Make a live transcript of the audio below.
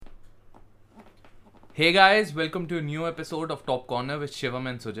Hey guys, welcome to a new episode of Top Corner with Shivam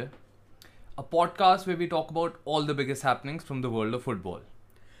and Sujay, a podcast where we talk about all the biggest happenings from the world of football.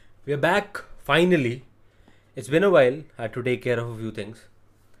 We're back, finally. It's been a while. I had to take care of a few things.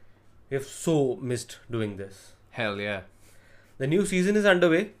 We've so missed doing this. Hell yeah. The new season is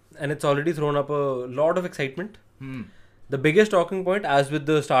underway and it's already thrown up a lot of excitement. Hmm. The biggest talking point, as with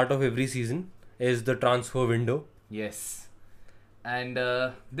the start of every season, is the transfer window. Yes. And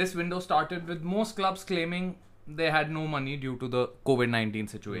this window started with most clubs claiming they had no money due to the COVID-19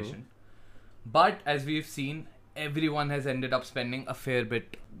 situation. But as we've seen, everyone has ended up spending a fair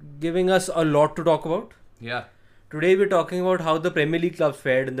bit. Giving us a lot to talk about. Yeah. Today we're talking about how the Premier League clubs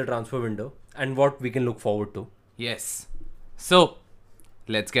fared in the transfer window and what we can look forward to. Yes. So,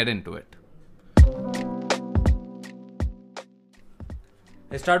 let's get into it.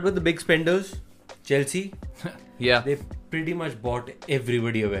 Let's start with the big spenders. Chelsea. Yeah. They pretty much bought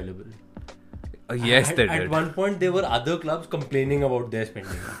everybody available. Yes, they At did. one point, there were other clubs complaining about their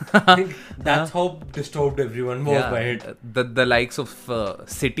spending. I think that's how disturbed everyone was by it. The likes of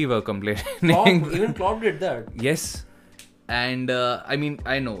City were complaining. Even Klopp did that. Yes. And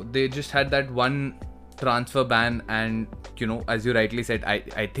I know they just had that one transfer ban, and as you rightly said,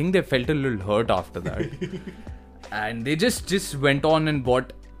 I think they felt a little hurt after that. And they just went on and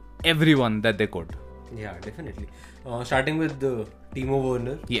bought everyone that they could. Yeah, definitely. Starting with the Timo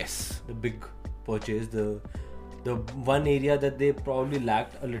Werner, Yes. the big purchase, the one area that they probably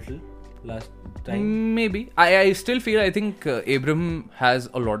lacked a little last time. Maybe. I still feel, I think Abraham has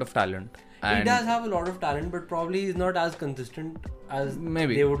a lot of talent. He And does have a lot of talent, but probably he's not as consistent as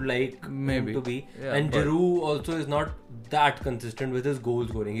Maybe. they would like Maybe. him to be. Yeah, and but- Giroud also is not that consistent with his goal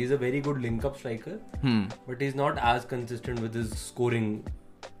scoring. He's a very good link-up striker, but he's not as consistent with his scoring.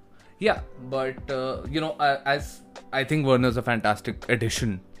 Yeah, but as I think Werner's a fantastic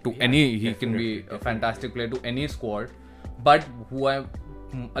addition to any. He can be a fantastic player to any squad. But who I'm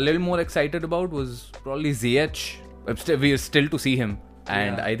a little more excited about was probably Ziyech. We are still to see him,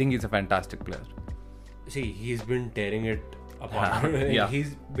 and Yeah. I think he's a fantastic player. See, he's been tearing it apart. Yeah.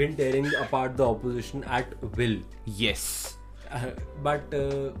 He's been tearing apart the opposition at will. Yes. But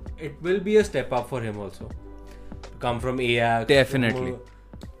it will be a step up for him also. Come from Ajax. Definitely.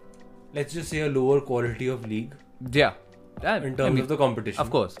 Let's just say a lower quality of league Yeah. in terms of the competition. Of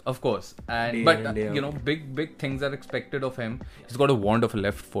course, and Day but in, day out. big things are expected of him. He's got a wonderful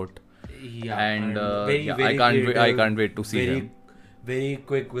left foot. Yeah, And, very, yeah, very I creative, can't wait to see very, him. Very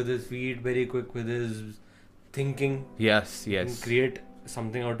quick with his feet, very quick with his thinking. Yes, Can yes. create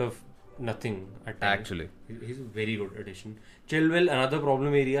something out of nothing at times. Actually. He's a very good addition. Chilwell, another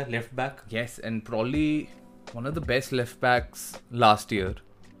problem area, left back. Yes, and probably one of the best left backs last year.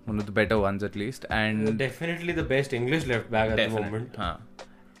 One of the better ones at least. And Definitely the best English left back at the moment. Huh.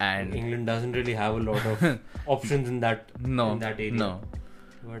 And England doesn't really have a lot of options in that area. No.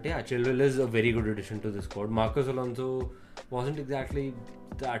 But yeah, Chilwell is a very good addition to the squad. Marcus Alonso wasn't exactly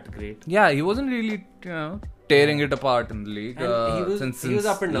that great. Yeah, he wasn't really, tearing it apart in the league. And since he was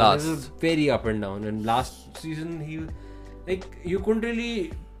up and down. last. He was very up and down. And last season, you couldn't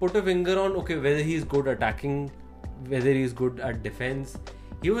really put a finger on whether he's good attacking, whether he's good at defense.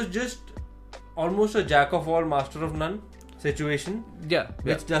 He was just almost a jack of all, master of none situation, Yeah.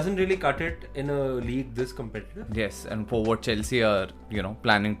 which doesn't really cut it in a league this competitive. Yes, and for what Chelsea are,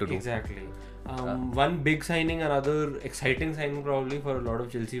 planning to do. Exactly. One big signing, another exciting signing probably for a lot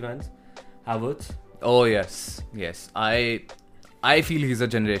of Chelsea fans, Havertz. Oh yes. I feel he's a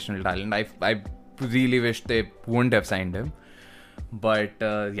generational talent. I really wish they wouldn't have signed him. But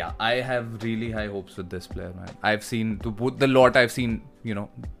I have really high hopes with this player, man. I've seen the lot I've seen,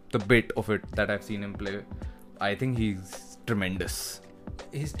 the bit of it that I've seen him play. I think he's tremendous.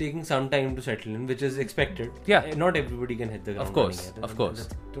 He's taking some time to settle in, which is expected. Yeah. Not everybody can hit the ground. Of course, running yet. of course.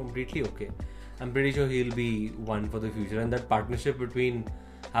 That's completely okay. I'm pretty sure he'll be one for the future. And that partnership between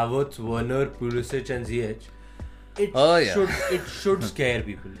Havertz, Werner, Pulisic and Ziyech, it should scare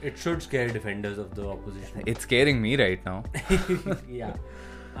people. It should scare defenders of the opposition. It's scaring me right now. Yeah.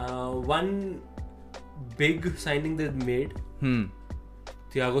 One big signing they made,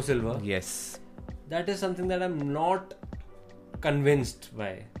 Thiago Silva. Yes. That is something that I'm not convinced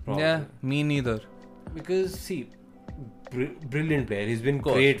by. Probably. Yeah, me neither. Because see, brilliant player. He's been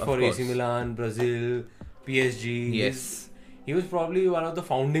Course, great of for course. AC Milan, Brazil, PSG. Yes. He was probably one of the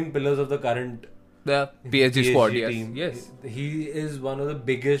founding pillars of the current The PSG squad, yes. team. Yes. He is one of the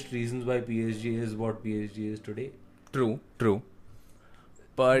biggest reasons why PSG is what PSG is today. True.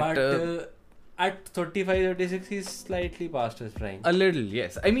 But at 35, 36, he's slightly past his prime. a little,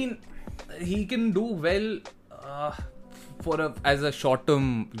 yes. I mean, he can do well as a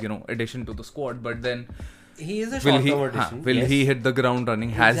short-term, addition to the squad. But then he is a will short-term addition. Will he hit the ground running?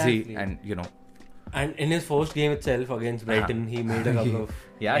 Has Exactly. he? And And in his first game itself against Brighton, he made a couple of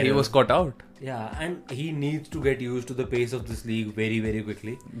he errors. was caught out. Yeah, and he needs to get used to the pace of this league very, very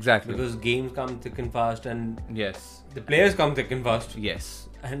quickly. Exactly. Because games come thick and fast, and Yes. the players come thick and fast, Yes.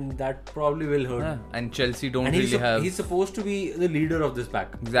 and that probably will hurt. Yeah. And Chelsea don't And really have. he's supposed to be the leader of this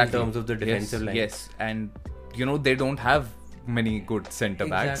pack Exactly. in terms of the defensive line. Yes. And they don't have many good centre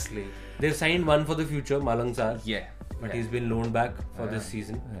backs. Exactly. They've signed one for the future, Malang Sarr. Yeah. But he's been loaned back for this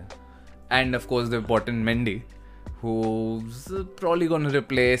season. Yeah. And of course they've bought in Mendy, who's probably going to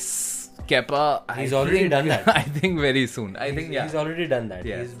replace Kepa. He's already done that. I think very soon. He's already done that.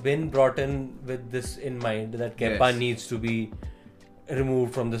 Yeah. He's been brought in with this in mind that Kepa Yes. needs to be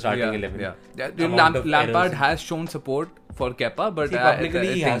removed from the starting 11. Yeah. Amount of Lampard errors. has shown support for Kepa, but See, I publicly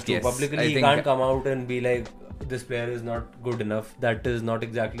he think, has to. yes, Publicly I he think- can't come out and be like, this player is not good enough. That is not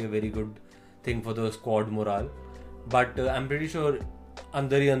exactly a very good thing for the squad morale. But I'm pretty sure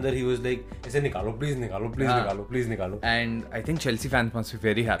under he was like, "Ise nikalo, please nikalo, please Ah. nikalo, please nikalo." And I think Chelsea fans must be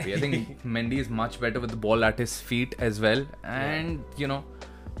very happy. I think Mendy is much better with the ball at his feet as well. And,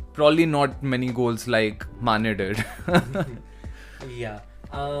 probably not many goals like Mane did. Yeah.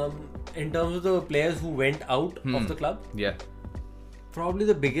 In terms of the players who went out of the club, Yeah. probably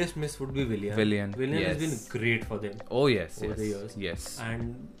the biggest miss would be Willian. Willian, has been yes. great for them. Oh, yes. Over yes. the years. Yes.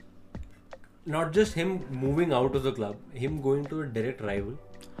 And not just him moving out of the club, him going to a direct rival.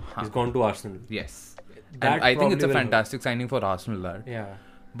 He's gone to Arsenal. Yes. That And I think it's a probably will fantastic signing for Arsenal, that. Yeah.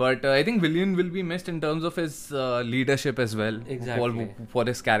 But I think Willian will be missed in terms of his leadership as well. Exactly. For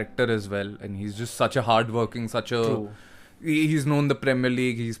his character as well. And he's just such a hard-working, True. He's known the Premier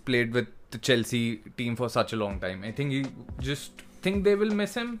League. He's played with the Chelsea team for such a long time. I think think they will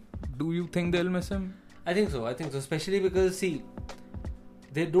miss him. Do you think they'll miss him? I think so. Especially because, see,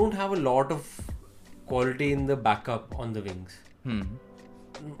 they don't have a lot of quality in the backup on the wings.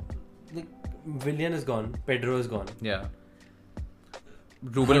 Like, Willian is gone. Pedro is gone. Yeah.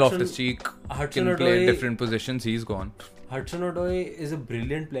 Ruben Hudson- Loftus-Cheek Hudson can play Odoi- different positions. He's gone. Hudson-Odoi is a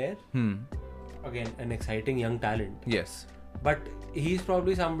brilliant player. Hmm. Again, an exciting young talent. Yes. But he's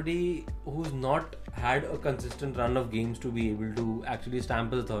probably somebody who's not had a consistent run of games to be able to actually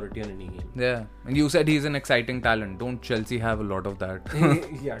stamp his authority on any game. Yeah. And you said he's an exciting talent. Don't Chelsea have a lot of that?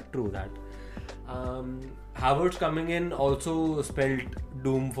 Yeah, true that. Havertz coming in also spelled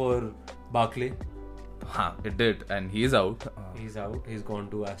doom for Barkley. It did. And he's out. He's out. He's gone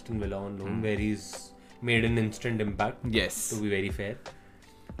to Aston Villa on loan, where he's made an instant impact, Yes. to be very fair.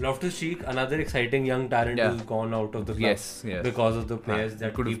 Loftus-Cheek, another exciting young talent Yeah. who's gone out of the club Yes. because of the players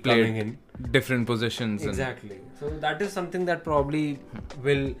that could have keep coming played in. different positions. Exactly. So that is something that probably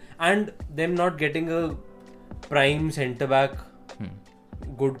will, and them not getting a prime centre back,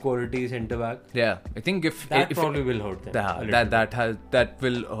 good quality centre back, Yeah. I think if probably will hurt them. a little that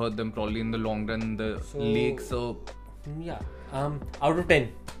will hurt them probably in the long run in the league. So yeah. Out of 10,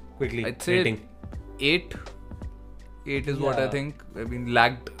 quickly. I'd say rating. 8. 8 is what I Yeah. think. I mean,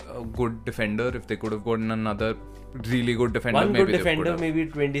 lacked a good defender. If they could have gotten another really good defender, One maybe good they defender, could have. maybe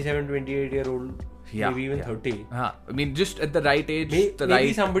 27, 28-year-old, Yeah, maybe even yeah. 30. I mean, just at the right age, the maybe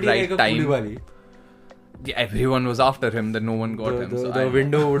right somebody right like a time. Koulibaly. Yeah, everyone was after him. Then no one got him. So The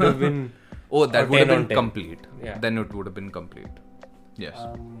window would have been. Oh, that or would have 10 on been 10. complete. Yeah. Then it would have been complete. Yes.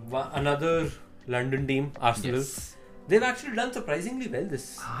 Another London team, Arsenal. Yes. They've actually done surprisingly well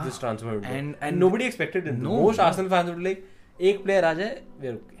this transfer window. And nobody expected it. No. Most Arsenal fans would be like, एक player आ जाए,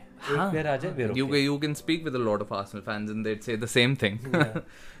 we're okay. एक player आ जाए, we're okay. You can speak with a lot of Arsenal fans and they'd say the same thing. Yeah.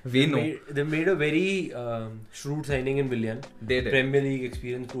 We know. They made a very shrewd signing in Willian. They did. Premier League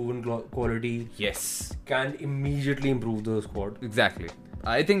experience, proven quality, Yes. can immediately improve the squad. Exactly.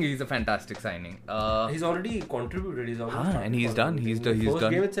 I think he's a fantastic signing. He's already contributed. He's already started and he's done. contributing. He's First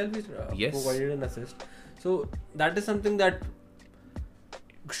done. game itself, he's Yes. provided an assist. So that is something that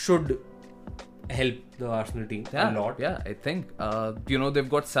should help the Arsenal team a lot. Yeah, I think. They've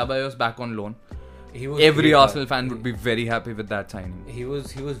got Ceballos back on loan. He was Every great Arsenal last- fan would be very happy with that signing. He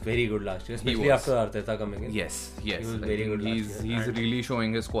was very good last year, especially was. after Arteta coming in. Yes. He was I very think good last He's year. And- really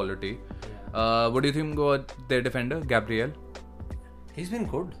showing his quality. What do you think about their defender, Gabriel? He's been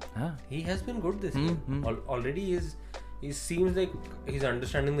good. Huh? He has been good this year. Already he seems like he's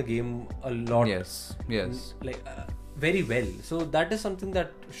understanding the game a lot. Yes. Very well. So that is something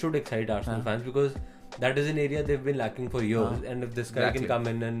that should excite Arsenal fans, because that is an area they've been lacking for years. And if this guy Exactly. can come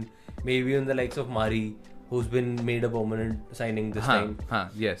in and maybe in the likes of Mari, who's been made a permanent signing this time,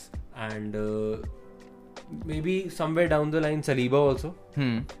 Yes. and maybe somewhere down the line Saliba also.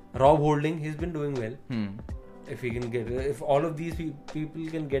 Hmm. Rob Holding, he's been doing well. if all of these people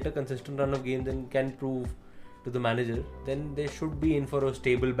can get a consistent run of games and can prove to the manager, then they should be in for a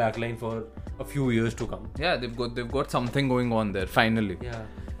stable backline for a few years to come. Yeah, they've got something going on there finally.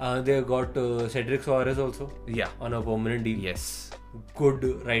 Yeah, they've got Cedric Soares also. Yeah, on a permanent deal. yes, Good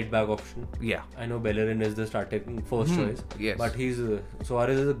right back option. yeah, I know Bellerin is the starting first choice. yes. But Soares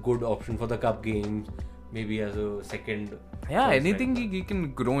is a good option for the cup games, maybe as a second. Yeah, choice anything right back. he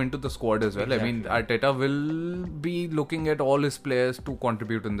can grow into the squad as well. I mean, Exactly. Arteta will be looking at all his players to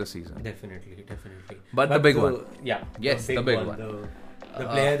contribute in the season. Definitely. But the big one. Yeah. Yes, the big one. The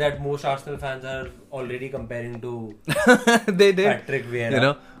player that most Arsenal fans are already comparing to They did. Patrick Vieira. You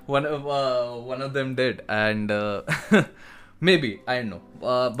know, one of them did, and maybe I don't know,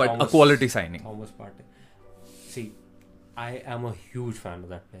 but a quality signing. Thomas Partey. See, I am a huge fan of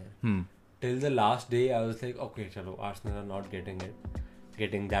that player. Hmm. Till the last day, I was like, okay, chalo, Arsenal are not getting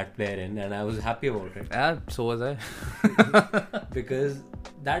that player in, and I was happy about it Yeah, so was I. because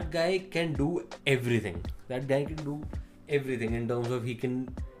that guy can do everything. That guy can do everything in terms of he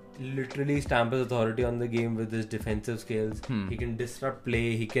can literally stamp his authority on the game with his defensive skills. He can disrupt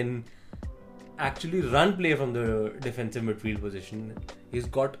play. He can actually run play from the defensive midfield position. He's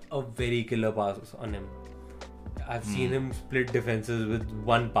got a very killer pass on him. I've seen him split defenses with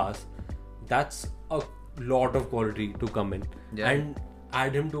one pass. That's a lot of quality to come in. Yeah. And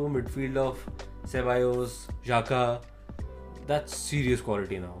add him to a midfield of Ceballos, Xhaka. That's serious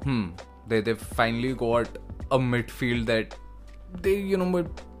quality now. They've finally got a midfield that they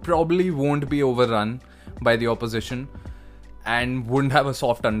probably won't be overrun by the opposition and wouldn't have a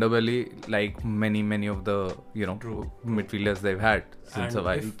soft underbelly like many of the midfielders they've had since a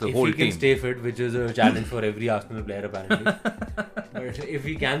while. If The he whole can team. stay fit, which is a challenge for every Arsenal player apparently. But if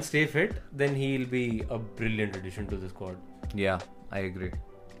he can stay fit, then he'll be a brilliant addition to the squad. Yeah, I agree.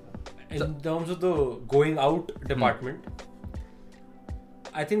 In terms of the going out department,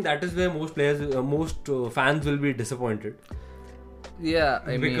 I think that is where most fans will be disappointed. Yeah,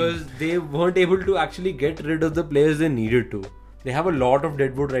 Because they weren't able to actually get rid of the players they needed to. They have a lot of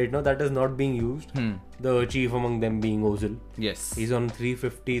deadwood right now that is not being used. The chief among them being Ozil. Yes. He's on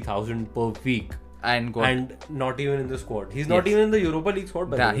 350,000 per week. And Not even in the squad. He's not even in the Europa League squad.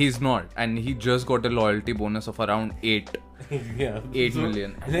 By the way. he's not, and he just got a loyalty bonus of around 8 Yeah. 8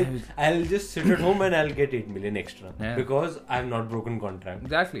 million. I'll just sit at home and I'll get 8 million extra. Yeah. Because I've not broken contract.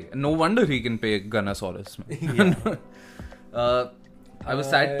 Exactly. No wonder he can pay Gunnosaurus. Yeah. I was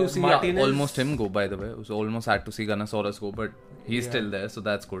sad to see Martinez- almost him go, by the way. I was almost sad to see Gunnosaurus go, but he's still there, so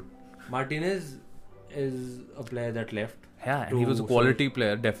that's good. Martinez is a player that left. Yeah, and he was a quality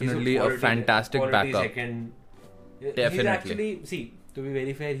player. Definitely a fantastic quality backup. Second. Definitely. He's actually, to be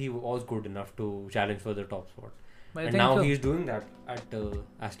very fair, he was good enough to challenge for the top spot. I And think now so. he's doing that at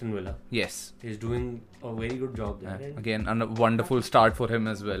Aston Villa. Yes. He's doing a very good job there. And Again, a wonderful start for him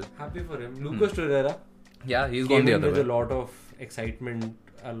as well. happy for him. Lucas Torreira Yeah, he's came gone the in other with way. a lot of excitement.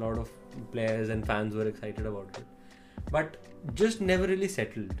 A lot of players and fans were excited about it. But just never really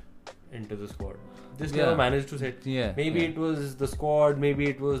settled into the squad. Just never managed to set. Yeah. Maybe it was the squad, maybe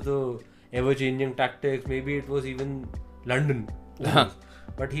it was the ever-changing tactics, maybe it was even London. Who knows?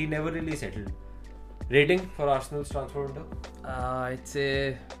 But he never really settled. Rating for Arsenal's transfer window? I'd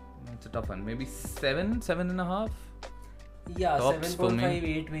say it's a tough one. Maybe 7.5. Yeah, Tops for me. 7.5,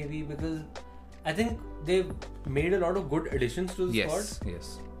 8 maybe, because I think they've made a lot of good additions to the squad.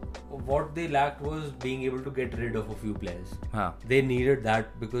 Yes. What they lacked was being able to get rid of a few players. Huh. They needed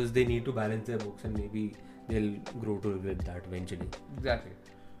that because they need to balance their books, and maybe they'll grow to with that eventually. Exactly.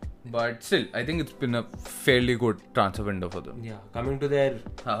 But still, I think it's been a fairly good transfer window for them. Yeah, coming to their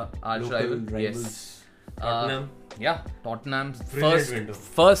Arch local rival. rivals, Yes. Tottenham. Yeah, Tottenham's Brilliant window.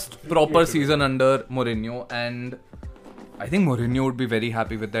 first proper season under Mourinho, and I think Mourinho would be very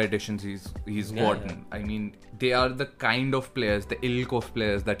happy with the additions he's gotten. Yeah. I mean, they are the kind of players, the ilk of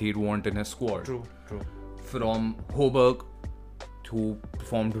players that he'd want in his squad. True. From Hoberg, who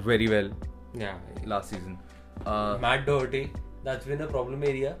performed very well Yeah. last season. Matt Doherty, that's been a problem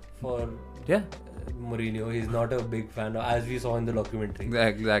area for Yeah, Mourinho. He's not a big fan of, as we saw in the documentary.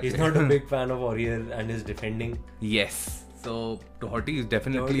 exactly. He's not a big fan of Aurier and his defending. Yes. So Doherty is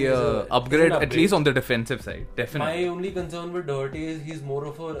definitely Doherty is a an upgrade, at upgrade. least on the defensive side. Definitely. My only concern with Doherty is he's more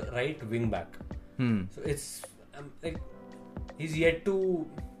of a right wing back. So it's like he's yet to.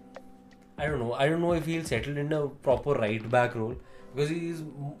 I don't know if he'll settle in a proper right back role, because he's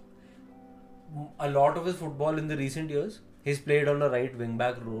a lot of his football in the recent years he's played on a right wing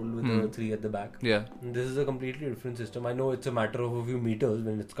back role with a 3 at the back. Yeah. And this is a completely different system. I know it's a matter of a few meters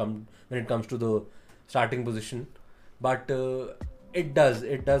when it comes to the starting position, but it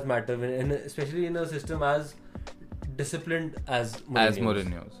does matter, especially in a system as disciplined as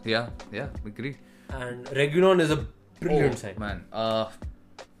Mourinho's. Yeah, agree. And Reguilon is a brilliant sign. Man,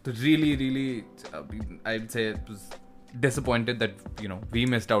 really, I'd say it was disappointed that we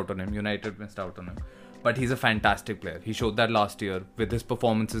missed out on him. United missed out on him, but he's a fantastic player. He showed that last year with his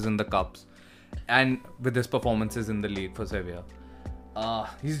performances in the cups and with his performances in the league for Sevilla.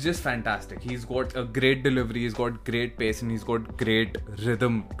 He's just fantastic. He's got a great delivery, he's got great pace, and he's got great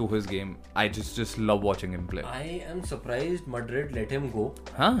rhythm to his game. I just love watching him play. I am surprised Madrid let him go,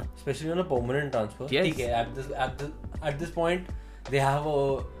 especially on a permanent transfer. Yes. Okay, at this point, they have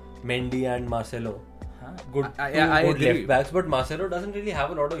a Mendy and Marcelo. Good agree. left backs, but Marcelo doesn't really have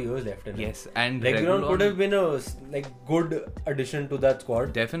a lot of years left in him. Yes, and Reguilon could have been a good addition to that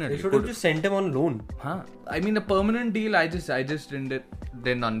squad. Definitely, they should have just sent him on loan. I mean, a permanent deal. I just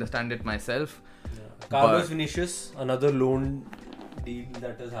didn't understand it myself. Yeah. Carlos Vinicius, another loan deal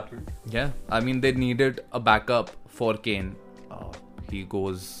that has happened. Yeah, I mean, they needed a backup for Kane. He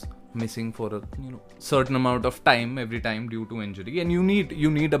goes missing for a certain amount of time every time due to injury, and you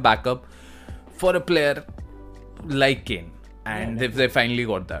need a backup for a player like Kane, and they finally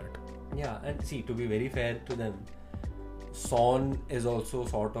got that. Yeah, and see, to be very fair to them, Son is also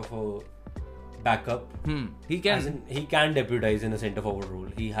sort of a backup. He can deputize in a centre forward role.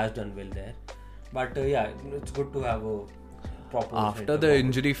 He has done well there, but it's good to have a proper. After the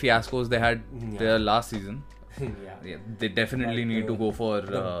injury fiascos they had their last season. Yeah, they definitely need to go for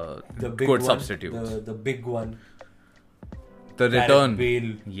the good substitutes. The big one. The return.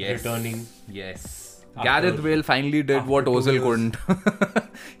 Bale yes. Returning. Yes. Gareth Bale finally did what Ozil couldn't.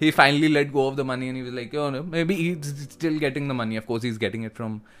 He finally let go of the money and he was like, maybe he's still getting the money. Of course, he's getting it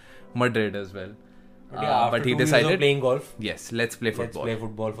from Madrid as well. But he decided playing golf. Yes, let's play football. Let's play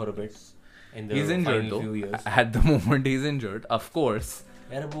football for a bit. He's injured though. Few years. At the moment, he's injured. Of course.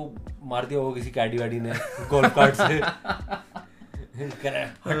 यार वो मार दिया होगा किसी caddie वाडी ने golf cart से.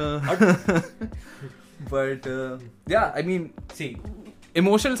 But I mean, see,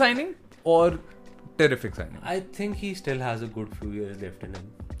 emotional signing or terrific signing? I think he still has a good few years left in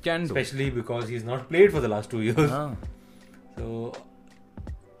him. Can do. Especially because he's not played for the last 2 years. So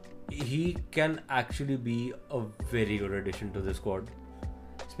he can actually be a very good addition to the squad,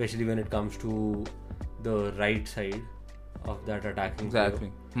 especially when it comes to the right side of that attacking.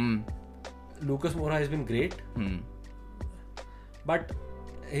 Exactly. Lucas Moura has been great, but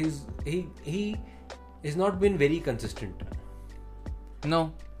he has not been very consistent.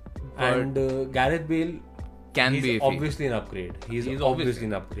 No. And Gareth Bale he's obviously an upgrade. He's obviously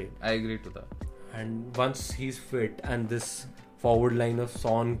an upgrade. I agree to that. And once he's fit, and this forward line of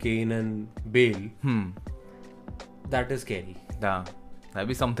Son, Kane and Bale, that is scary. Yeah, that'd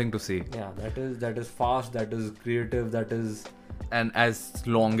be something to see. Yeah, that is fast, that is creative, that is... And as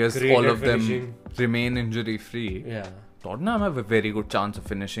long as all of them remain injury free, Tottenham have a very good chance of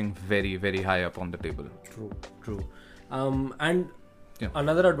finishing very, very high up on the table. True. And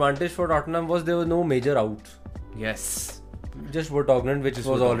another advantage for Tottenham was there were no major outs. Yes. Just Vertonghen, which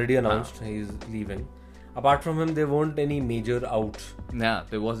was already announced. He's leaving. Apart from him, there weren't any major outs. Yeah,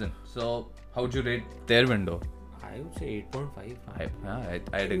 there wasn't. So, how would you rate their window? I would say 8.5.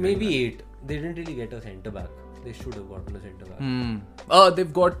 I'd agree. Maybe 8. They didn't really get a centre back. They should have gotten a centre back.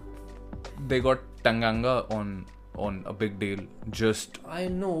 They got Tanganga on a big deal just I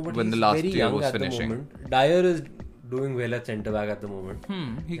know, but when he's the last very year young was at finishing. The moment. Dyer is doing well at centre back at the moment.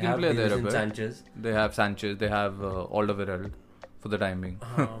 He can play there a bit. Sanchez. They have Sanchez. They have Alderweireld for the time being.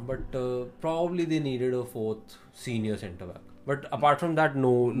 But probably they needed a fourth senior centre back. But apart from that,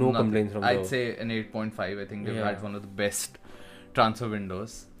 no complaints from I'd say an 8.5. I think they've had one of the best transfer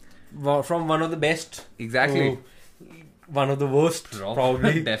windows. From one of the best. Exactly. One of the worst,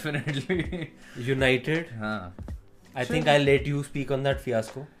 probably. Definitely. United. I think I'll let you speak on that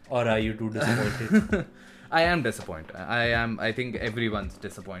fiasco. Or are you too disappointed? I am disappointed. I think everyone's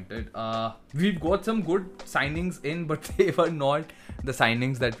disappointed. We've got some good signings in, but they were not the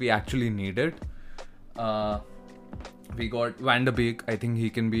signings that we actually needed. We got Van de Beek. I think he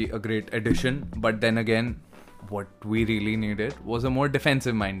can be a great addition. But then again, what we really needed was a more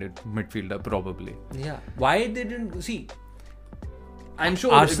defensive-minded midfielder, probably. Yeah. Why they didn't... See, I'm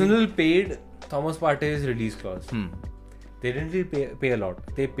sure Arsenal paid Thomas Partey's release clause. They didn't really pay a lot.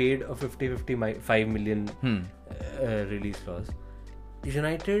 They paid a 55 million release clause.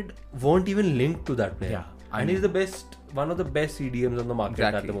 United weren't even linked to that player. Yeah. And he's one of the best CDMs on the market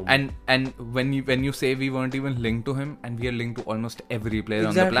at the moment. And when you say we weren't even linked to him, and we are linked to almost every player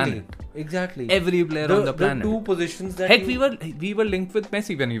on the planet. Exactly. Every player on the planet. The two positions that Heck, we were linked with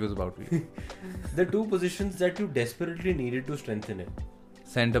Messi when he was about to be. The two positions that you desperately needed to strengthen it.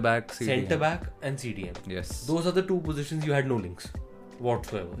 Centre back, CDM. Centre back and CDM. Yes. Those are the two positions you had no links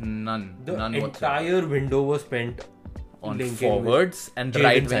whatsoever. None The whatsoever. entire window was spent On linking forwards and Jadon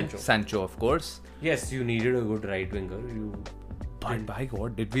right wing. Sancho. Sancho, of course. Yes, you needed a good right winger. But by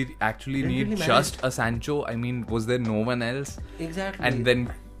God, did we actually Didn't need really just a Sancho? I mean, was there no one else? Exactly. And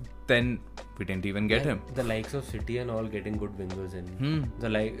then we didn't even get him. The likes of City and all getting good wingers in.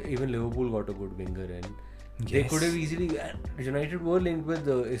 Even Liverpool got a good winger in. They could have easily. United were linked with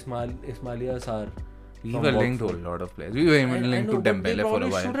Ismaila Sarr. We were linked to a lot of players. We were even linked to Dembele for a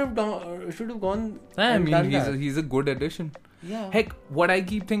while. Should have gone. I mean, he's a good addition. Yeah. Heck, what I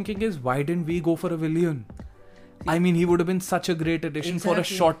keep thinking is, why didn't we go for a Willian? I mean, he would have been such a great addition for a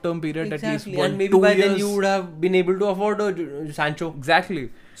short-term period, at least 1-2 years. And maybe by then you would have been able to afford a Sancho.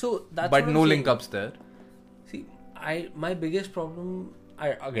 Exactly. So that's but no link-ups there. See, my biggest problem,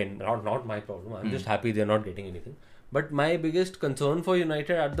 not my problem. I'm just happy they're not getting anything. But my biggest concern for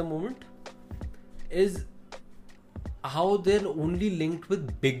United at the moment is how they're only linked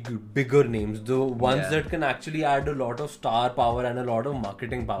with bigger names, the ones that can actually add a lot of star power and a lot of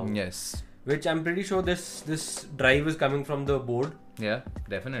marketing power. Yes. Which I'm pretty sure this drive is coming from the board. Yeah,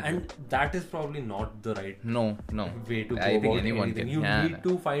 definitely. And that is probably not the right way to go I think about anyone anything. can. You need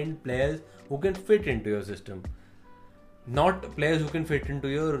to find players who can fit into your system, not players who can fit into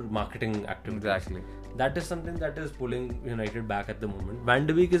your marketing activities. Exactly. That is something that is pulling United back at the moment. Van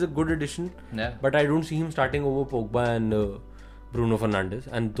de Beek is a good addition, but I don't see him starting over Pogba and Bruno Fernandes,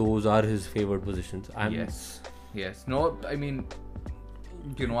 and those are his favourite positions. Yes. No, I mean,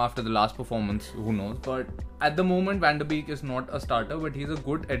 after the last performance, who knows? But at the moment, Van de Beek is not a starter, but he's a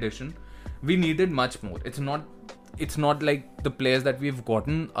good addition. We needed much more. It's not like the players that we've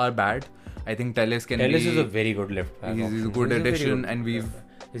gotten are bad. I think Telles is a very good left back. He's a good addition, and we've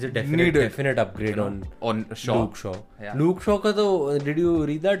he's a definite upgrade on Shaw. Luke Shaw. Yeah. Luke Shaw ka to, did you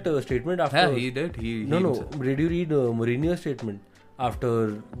read that statement after? Yeah, he did. No. Did you read Mourinho's statement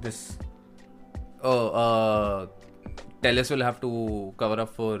after this? Telles will have to cover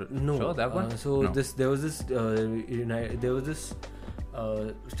up for Shaw, that one. There was this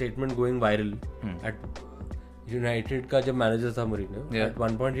statement going viral at United का जब manager था Mourinho. At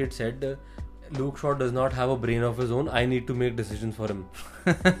one point he had said, Luke Shaw does not have a brain of his own. I need to make decisions for him.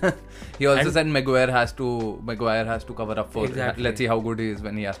 He also said Maguire has to cover up for. Exactly. Let's see how good he is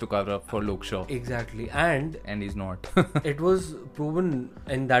when he has to cover up for Luke Shaw. Exactly, and he's not. It was proven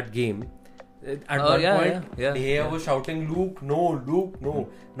in that game. At one point, Dea was shouting, Luke, no,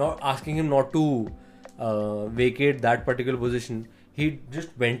 not asking him not to vacate that particular position. He just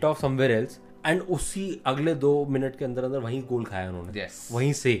went off somewhere else. And उसी अगले 2 minute के अंदर वहीं गोल खाया उन्होंने. Yes.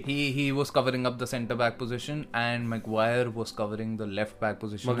 वहीं से. He was covering up the centre back position, and Maguire was covering the left back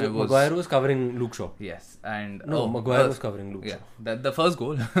position. Maguire was covering Luke Shaw. Yes, and Maguire was covering Luke Shaw. Yeah, the first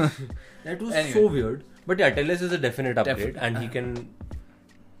goal. That was so weird. But yeah, Telles is a definite upgrade, and he can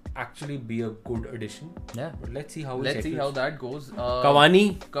actually be a good addition. Yeah. But let's see how that goes.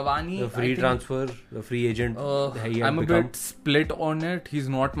 Cavani, the free transfer, the free agent. I'm a bit split on it. He's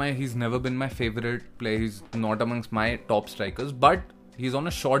never been my favorite player. He's not amongst my top strikers, but he's on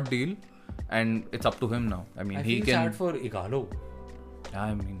a short deal, and it's up to him now. I mean, he can. sad for Igalo.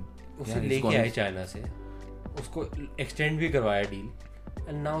 I mean, उसे लेके आए China से, उसको extend भी करवाया deal,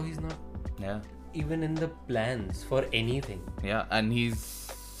 and now he's not even in the plans for anything. Yeah, and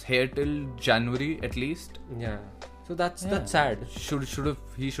he's here till January at least. Yeah, so that's sad.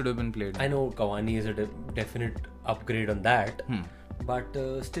 He should have been played. I know Cavani is a definite upgrade on that, but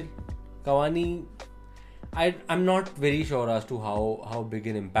still, Cavani, I'm not very sure as to how big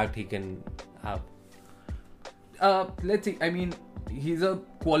an impact he can have. Let's see. I mean, he's a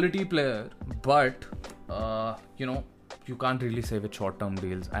quality player, but you can't really say with short-term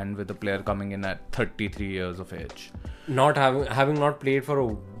deals and with a player coming in at 33 years of age. Not having not played for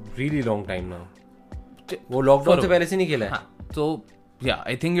a really long time now. वो lockdown से पहले से नहीं खेला है. So yeah,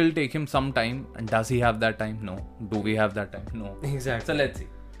 I think it'll take him some time. And does he have that time? No. Do we have that time? No. Exactly. So let's see.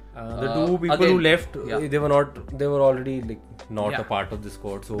 The two people who left, they were already not a part of the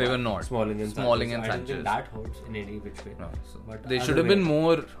squad. So they were not. Smalling and Sanchez. I don't think that hurts in any which way. No, but there should have been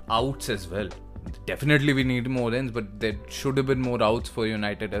more outs as well. Definitely we need more ins, but there should have been more outs for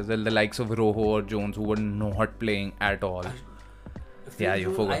United as well. The likes of Rojo or Jones, who were not playing at all. Yeah,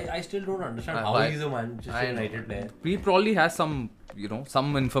 you forgot. I still don't understand how why- he's a Manchester United player. He probably has some,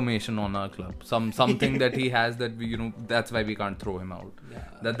 some information on our club. Something that he has that we, that's why we can't throw him out.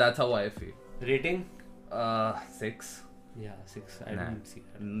 Yeah. That's how I feel. Rating? 6. Yeah, 6. I Nah. didn't see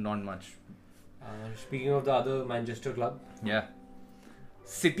that. Not much. Speaking of the other Manchester club, Yeah.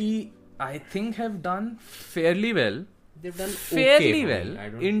 City, I think, have done fairly well. they've done Fairly okay, well I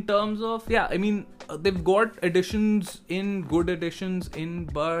don't, in terms of they've got good additions in,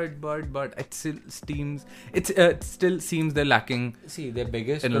 but it still seems they're lacking. see their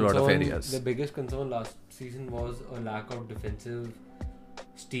biggest in a lot of areas. Their biggest concern last season was a lack of defensive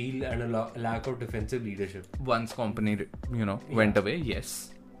steel and a lack of defensive leadership, Once company went away,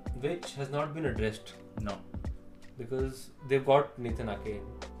 yes. which has not been addressed No. because they've got Nathan Ake in,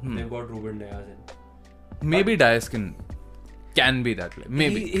 Hmm. they've got Ruben Dias in. Maybe Dias can be that way.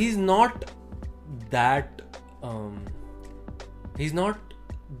 Maybe. He's not that he's not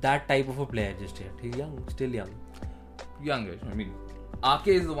that type of a player just yet. He's young, still young. Youngish. Ake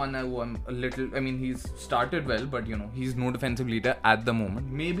is the one who I'm a little. He's started well, but he's no defensive leader at the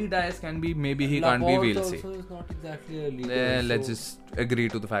moment. Maybe Dias can be, maybe he can't be. We'll see. Also is not exactly a leader. Let's just agree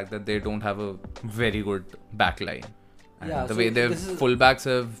to the fact that they don't have a very good back line. And Yeah, the so way their this is- fullbacks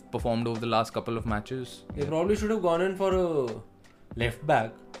have performed over the last couple of matches. They probably should have gone in for a left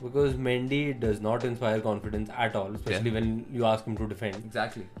back because Mendy does not inspire confidence at all, especially when you ask him to defend.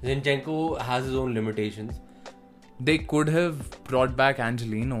 Exactly. Zinchenko has his own limitations. They could have brought back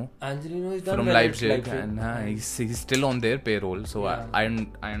Angelino Angelino is done from well at Leipzig, and he's still on their payroll, so Yeah.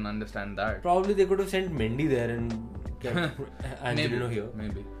 I understand that. Probably they could have sent Mendy there and kept Angelino here.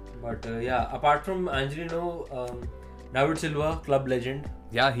 Maybe. But apart from Angelino, David Silva, club legend,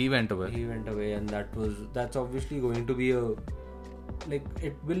 Yeah, he went away. he went away, and that's obviously going to be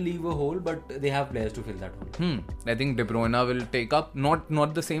it will leave a hole, but they have players to fill that hole. I think De Bruyne will take up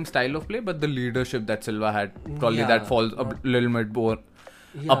not the same style of play, but the leadership that Silva had. Probably Yeah, that falls a little bit more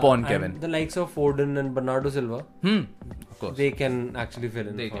Yeah, upon and Kevin. the likes of Foden and Bernardo Silva, Of course. they can actually fill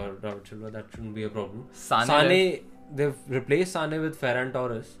in They for David Silva. That shouldn't be a problem. Sane they've replaced Sane with Ferran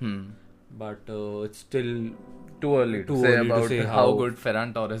Torres, but it's still Too early to say about how good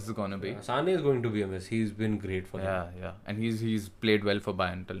Ferran Torres is gonna be. Sane is going to be a miss. He's been great for them. Yeah, and he's played well for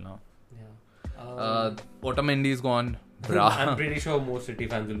Bayern till now. Yeah. Otamendi is gone. I'm pretty sure most City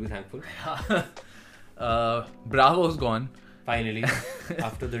fans will be thankful. Bravo's gone. Finally,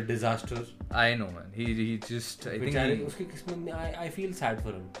 after the disaster. I know, man. He just I feel sad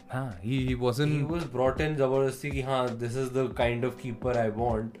for him. he wasn't He was brought in Zabardasti ki, this is the kind of keeper I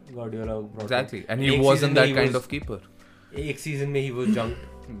want. Guardiola brought exactly, in. and he Ek wasn't season that mein kind he of keeper. Ek season mein he was junked.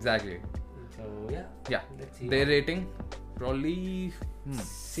 Exactly. So yeah. Let's see. Their rating probably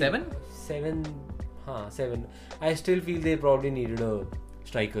 7. 7. I still feel they probably needed a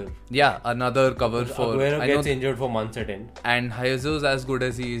striker. Yeah, another cover for. Aguero gets injured for months at end. And Jesus, as good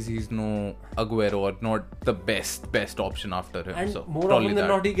as he is, he's no Aguero or not the best option after him. And so more probably often than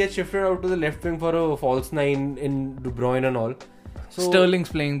that. not, he gets shifted out to the left wing for a false 9 in De Bruyne and all. So, Sterling's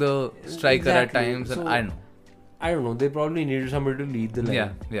playing the striker at Exactly. times, and So, I know. I don't know. They probably needed somebody to lead the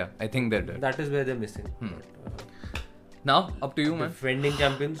line. Yeah, I think they did. That is where they're missing. Now, up to you, man. Defending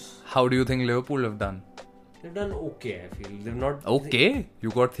champions, How do you think Liverpool have done? they've done okay. I feel they've not. Okay, you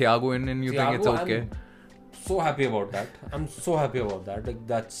got Thiago in, and you think it's Thiago, okay. I'm so happy about that. I'm so happy about that. Like,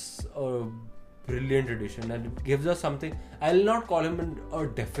 that's a brilliant addition, and it gives us something. I'll not call him a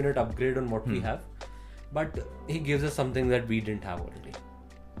definite upgrade on what we have, but he gives us something that we didn't have already.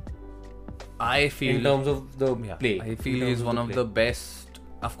 I feel In terms of the play, I feel he's one of the best.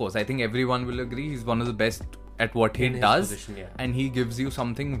 Of course, I think everyone will agree he's one of the best at what he In his does, position, yeah. and he gives you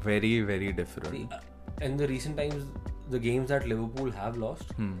something very, very different. See, in the recent times, the games that Liverpool have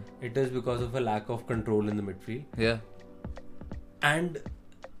lost, it is because of a lack of control in the midfield, Yeah, and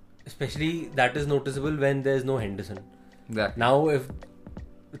especially that is noticeable when there's no Henderson. exactly. Now, if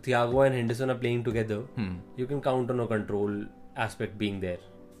Thiago and Henderson are playing together, Hmm. you can count on a control aspect being there.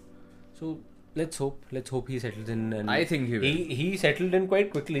 So let's hope he settles in. And I think he will. He settled in quite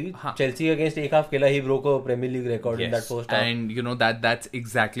quickly. Huh. Chelsea against एक half खेला, he broke a Premier League record in that first half. And that's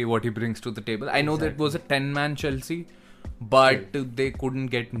exactly what he brings to the table. I know that was a 10-man Chelsea, but they couldn't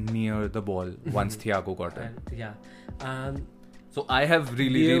get near the ball once Thiago got in. And, yeah. So I have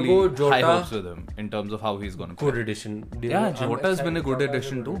really Diego high Jota, hopes with him in terms of how he's going to play. Good addition. Yeah, Jota's been a good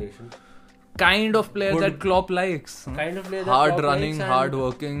addition too. Kind of player Good. that Klopp likes. Kind of player that Hard Klopp running, likes, and hard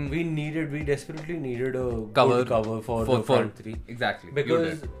working. We desperately needed a Cover good cover for the front three. Exactly. You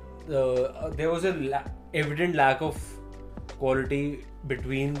Because did. there was a evident lack of quality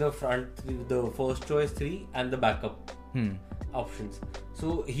between the front three, the first choice three and the backup. options.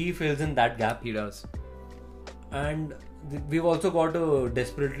 So he fills in that gap. He does. And we've also got a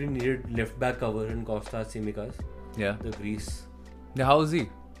desperately needed left back cover in Kostas Tsimikas, Yeah. the Greece. Yeah, how is he?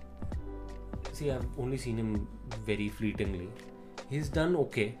 See, I've only seen him very fleetingly. He's done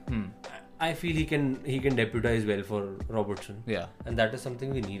okay. I feel he can deputize well for Robertson. Yeah. And that is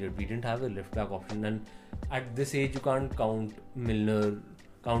something we needed. We didn't have a left back option, and at this age you can't count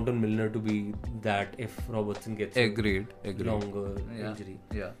on Milner to be that if Robertson gets Agreed. a longer injury.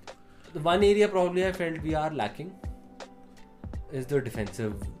 Yeah. The one area probably I felt we are lacking is the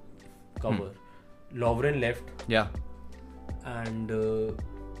defensive cover. Lovren left, Yeah. and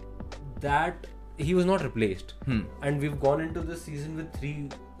that he was not replaced. And we've gone into this season with 3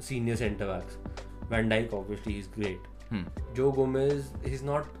 senior centre backs. Van Dijk, obviously, he's great. Joe Gomez, he's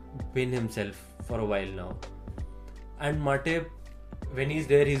not been himself for a while now. And Matip, when he's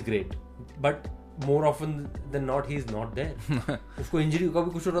there, he's great. But more often than not, he's not there. उसको injury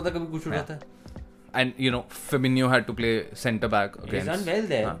कभी कुछ हो रहा था, कभी कुछ हो रहा था. And Firmino had to play centre back against. He's done well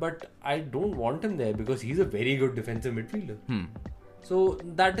there, but I don't want him there because he's a very good defensive midfielder. So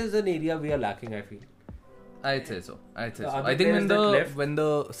that is an area we are lacking, I feel. I'd say so. I think players when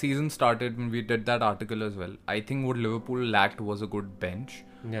the season started, when we did that article as well, I think what Liverpool lacked was a good bench.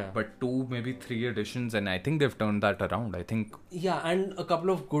 Yeah. But 2, maybe 3 additions, and I think they've turned that around. I think. Yeah, and a couple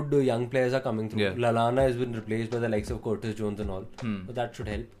of good young players are coming through. Yeah. Lallana has been replaced by the likes of Curtis Jones and all. So that should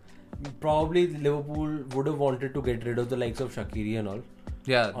help. Probably Liverpool would have wanted to get rid of the likes of Shaqiri and all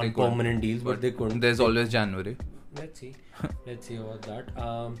Yeah, on permanent deals, but they couldn't. There's always January. Let's see about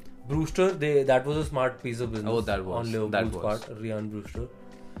that. Brewster, that was a smart piece of business. Oh, that was. On Liverpool's part. Ryan Brewster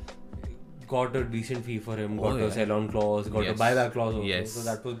got a decent fee for him, got a sell-on clause, got a buyback clause also. Yes. So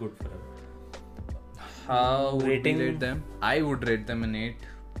that was good for him. How would Rating? we rate them? I would rate them an 8,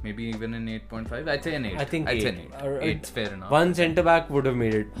 maybe even an 8.5. I'd say an 8. I think I'd 8. say an 8. 8's fair enough. One centre back would have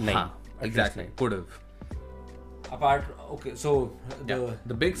made it 9. Exactly. Could have. So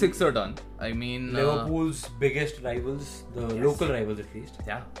The big 6 are done. I mean, Liverpool's biggest rivals, the local rivals at least.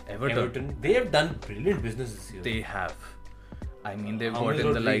 Yeah, Everton. They have done brilliant business this year. They have. I mean, they've got James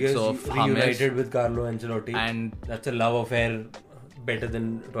in the likes of reunited James with Carlo Ancelotti, and that's a love affair better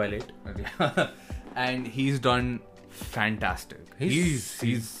than Twilight. and he's done fantastic. He's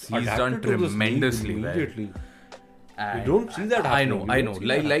done adapted to this league tremendously well. immediately. And You don't see that happening. I You know. don't see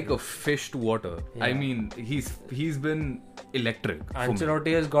that Like happening. a fish to water. I Yeah. mean, he's been electric. for me.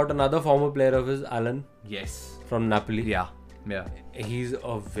 Ancelotti has got another former player of his, Alan, Yes. from Napoli. Yeah. He's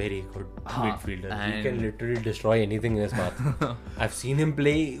a very good midfielder. He and- can literally destroy anything in his path. I've seen him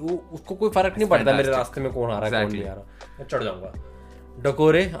play. उसको कोई फर्क नहीं पड़ता मेरे रास्ते में कौन आ रहा है कौन नहीं आ रहा. मैं चढ़ जाऊंगा.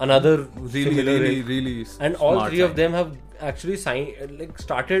 Doucouré, another similar Really. and all smart 3 of sign. them have actually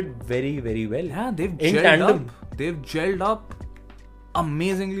started very, very well. Yeah, they've in gelled tandem. up. They've gelled up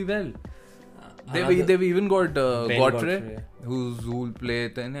amazingly well. They've even got Ben Godfrey, Godfrey. who'll play.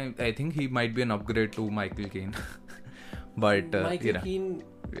 Then I think he might be an upgrade to Michael Keane. But Michael Keane,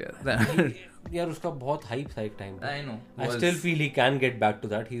 यार उसका बहुत hype था एक time पे. I know. I still feel he can get back to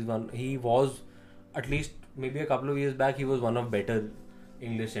that. He was at least maybe a couple of years back. He was one of better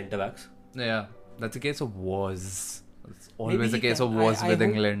English centre backs. Yeah, that's a case of was. It's always Maybe a he case can. of was I with hope-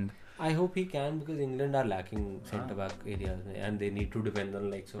 England. I hope he can because England are lacking centre back areas and they need to depend on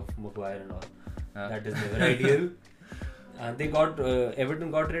likes of Maguire and all. That is never ideal. They got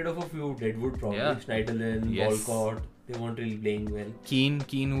Everton got rid of a few deadwood probably. Yeah. Schneiderlin, Yes. Walcott. They weren't really playing well. Keane,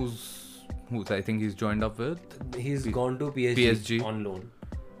 who's I think he's joined up with. He's gone to PSG on loan.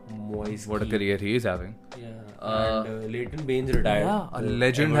 Moise What a Keane. career he is having. Yeah. And Leighton Baines retired. Yeah, a The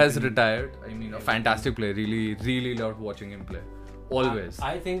legend has Everton- retired. I mean, a fantastic player. Really loved watching him play. Always.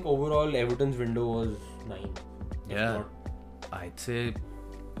 I think overall Everton's window was 9. If Yeah. not. I'd say,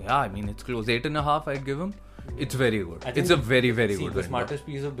 yeah, I mean, it's close. 8.5, I'd give him. It's very good. I think It's a very See, good the window. smartest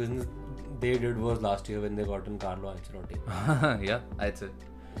piece of business they did was last year when they got in Carlo Ancelotti. Yeah, I'd say.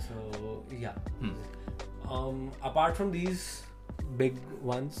 So yeah. Apart from these big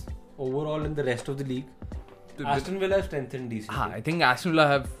ones, overall in the rest of the league, Aston Villa have strengthened decently. I think Aston Villa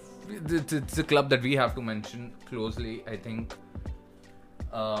have. It's a club that we have to mention closely. I think.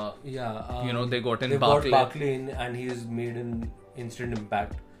 They got in they've Barkley. got Barkley in, and he's made an instant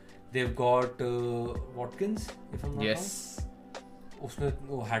impact. They've got Watkins, if I'm not Yes. wrong. उसने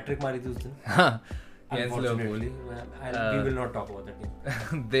वो hat trick मारी थी उस दिन. Yes, Liverpool. Unfortunately, and we will not talk about that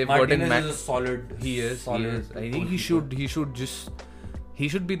team. They've got in Martinez is a solid. He is. I think he should just. He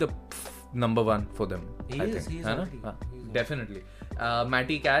should be the number 1 for them. He I is, think. he is है ना? already. हाँ, He is definitely.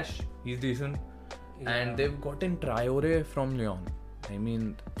 Matty Cash, he's decent. And they've gotten Traore from Lyon. I mean,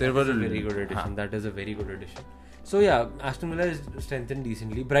 there That were is a very good addition. That is a very good addition. So yeah, Aston Villa is strengthened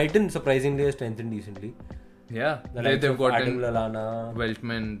decently. Brighton surprisingly is strengthened decently. Yeah, The likes they've of got Adam Lallana.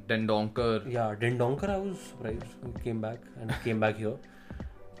 Weltman, Dendonker. Yeah, Dendonker, I was surprised. He came back here.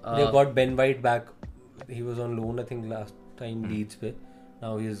 They've got Ben White back. He was on loan, I think, last time Leeds pe.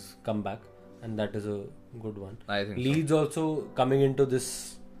 Now he's come back, and that is a good one. I think Leeds also coming into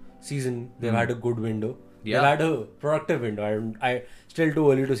this season, they've had a good window. Yeah. They've had a productive window. I still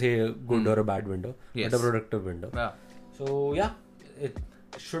too early to say a good or a bad window, Yes. but a productive window. Yeah. So yeah, it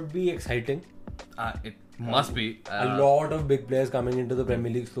should be exciting. It must be. A lot of big players coming into the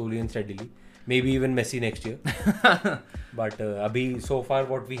Premier League slowly and steadily. Maybe even Messi next year. But abhi, so far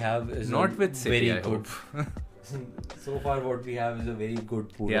what we have is Not with City, very I good. hope. So far what we have is a very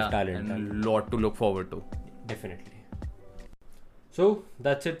good pool Yeah, of talent. and a lot to look forward to. Definitely. So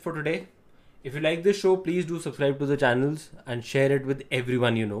that's it for today. If you like this show, please do subscribe to the channels and share it with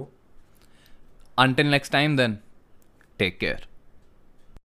everyone you know. Until next time, then, take care.